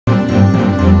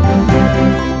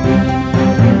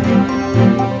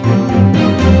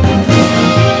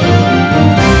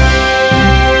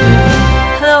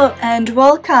and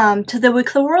welcome to the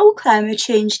weekly World Climate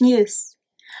Change News.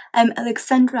 I'm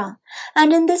Alexandra,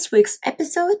 and in this week's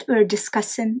episode we're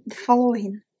discussing the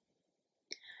following.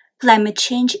 Climate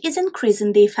change is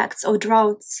increasing the effects of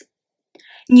droughts.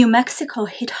 New Mexico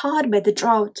hit hard by the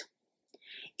drought.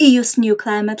 EU's new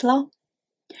climate law.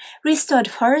 Restored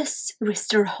forests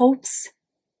restore hopes.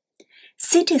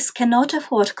 Cities cannot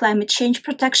afford climate change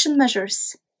protection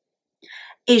measures.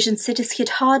 Asian cities hit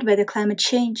hard by the climate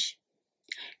change.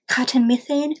 Cutting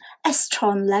methane, a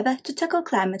strong lever to tackle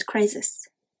climate crisis.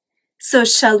 So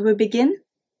shall we begin?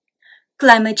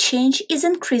 Climate change is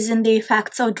increasing the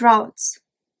effects of droughts.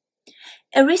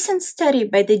 A recent study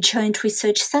by the Joint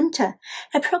Research Center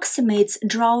approximates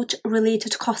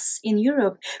drought-related costs in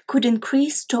Europe could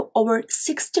increase to over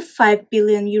 65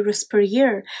 billion euros per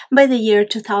year by the year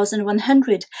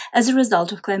 2100 as a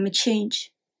result of climate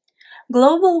change.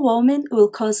 Global warming will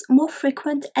cause more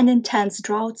frequent and intense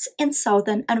droughts in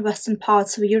southern and western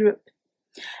parts of Europe.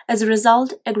 As a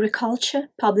result, agriculture,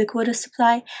 public water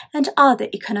supply, and other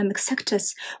economic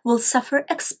sectors will suffer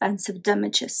expensive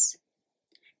damages.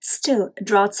 Still,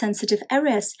 drought-sensitive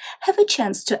areas have a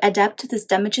chance to adapt to these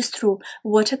damages through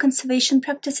water conservation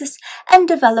practices and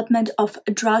development of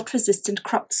drought-resistant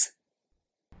crops.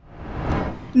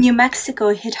 New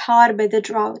Mexico hit hard by the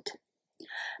drought.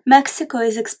 Mexico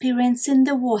is experiencing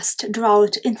the worst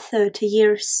drought in 30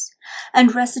 years,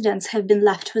 and residents have been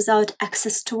left without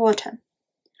access to water.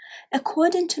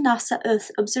 According to NASA Earth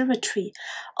Observatory,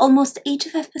 almost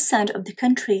 85% of the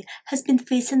country has been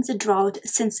facing the drought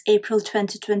since April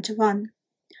 2021.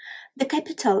 The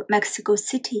capital, Mexico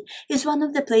City, is one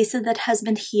of the places that has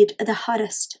been hit the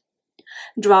hardest.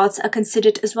 Droughts are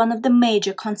considered as one of the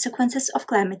major consequences of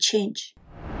climate change.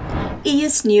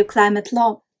 EU's new climate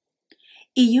law.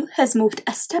 EU has moved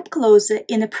a step closer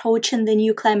in approaching the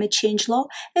new climate change law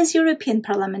as European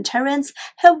parliamentarians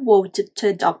have voted to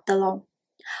adopt the law.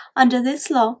 Under this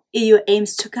law, EU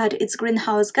aims to cut its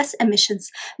greenhouse gas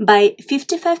emissions by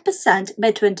 55%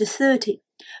 by 2030,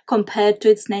 compared to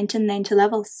its 1990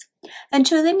 levels, and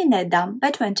to eliminate them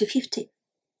by 2050.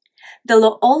 The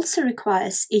law also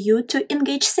requires EU to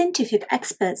engage scientific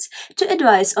experts to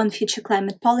advise on future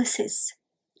climate policies.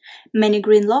 Many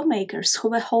green lawmakers who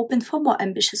were hoping for more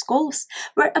ambitious goals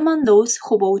were among those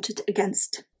who voted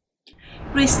against.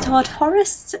 Restored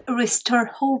forests restore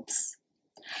hopes.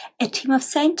 A team of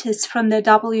scientists from the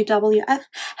WWF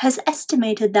has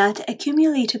estimated that a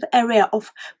cumulative area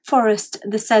of forest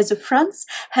the size of France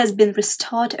has been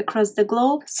restored across the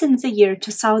globe since the year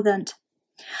 2000.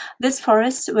 These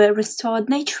forests were restored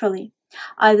naturally,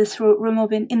 either through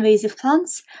removing invasive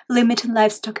plants, limiting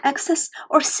livestock access,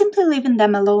 or simply leaving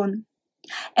them alone.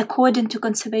 According to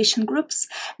conservation groups,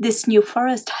 this new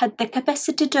forest had the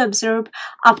capacity to absorb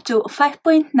up to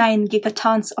 5.9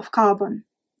 gigatons of carbon.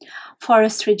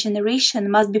 Forest regeneration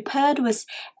must be paired with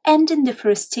ending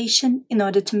deforestation in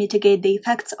order to mitigate the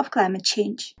effects of climate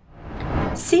change.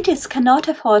 Cities cannot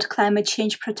afford climate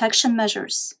change protection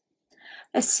measures.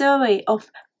 A survey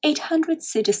of 800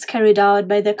 cities carried out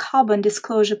by the Carbon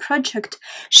Disclosure Project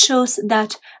shows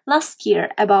that last year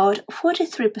about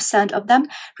 43% of them,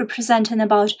 representing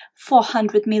about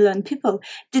 400 million people,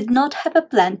 did not have a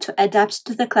plan to adapt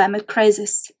to the climate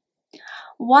crisis.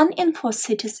 1 in 4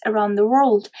 cities around the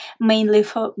world, mainly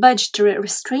for budgetary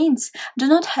restraints, do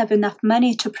not have enough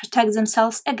money to protect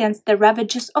themselves against the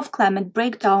ravages of climate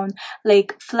breakdown,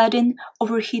 like flooding,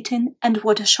 overheating, and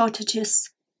water shortages.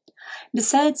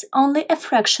 Besides, only a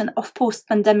fraction of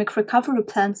post-pandemic recovery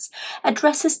plans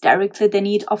addresses directly the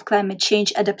need of climate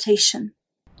change adaptation.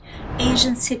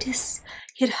 Asian cities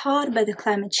hit hard by the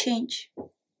climate change.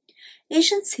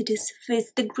 Asian cities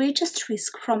face the greatest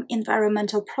risk from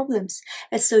environmental problems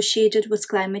associated with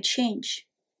climate change,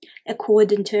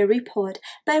 according to a report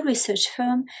by research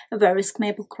firm Verisk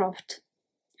Maplecroft.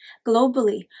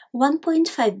 Globally,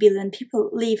 1.5 billion people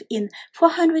live in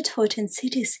 414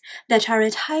 cities that are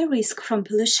at high risk from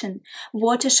pollution,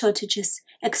 water shortages,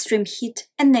 extreme heat,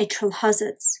 and natural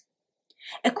hazards.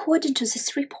 According to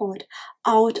this report,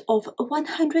 out of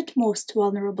 100 most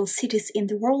vulnerable cities in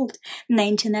the world,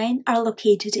 99 are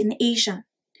located in Asia.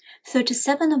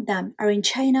 37 of them are in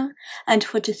China and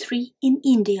 43 in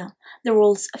India, the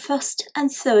world's first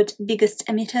and third biggest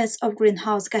emitters of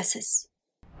greenhouse gases.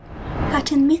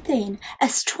 Cutting methane, a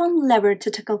strong lever to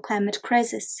tackle climate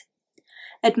crisis.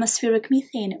 Atmospheric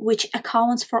methane, which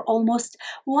accounts for almost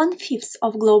 1/5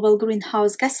 of global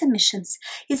greenhouse gas emissions,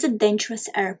 is a dangerous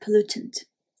air pollutant.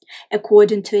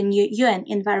 According to a new UN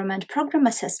Environment Programme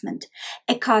assessment,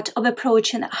 a cut of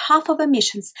approaching half of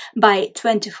emissions by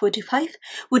 2045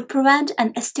 would prevent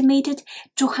an estimated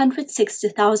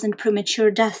 260,000 premature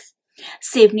deaths,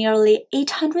 save nearly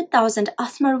 800,000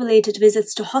 asthma-related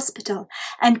visits to hospital,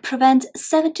 and prevent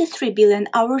 73 billion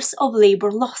hours of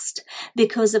labor lost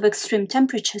because of extreme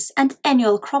temperatures and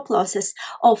annual crop losses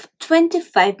of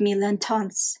 25 million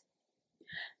tons.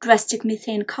 Drastic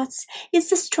methane cuts is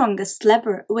the strongest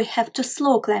lever we have to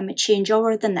slow climate change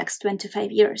over the next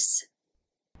 25 years.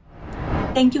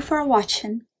 Thank you for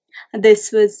watching.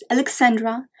 This was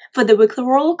Alexandra for the weekly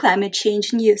World Climate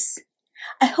Change News.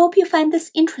 I hope you find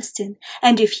this interesting,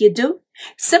 and if you do,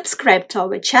 subscribe to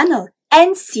our channel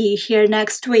and see you here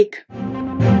next week.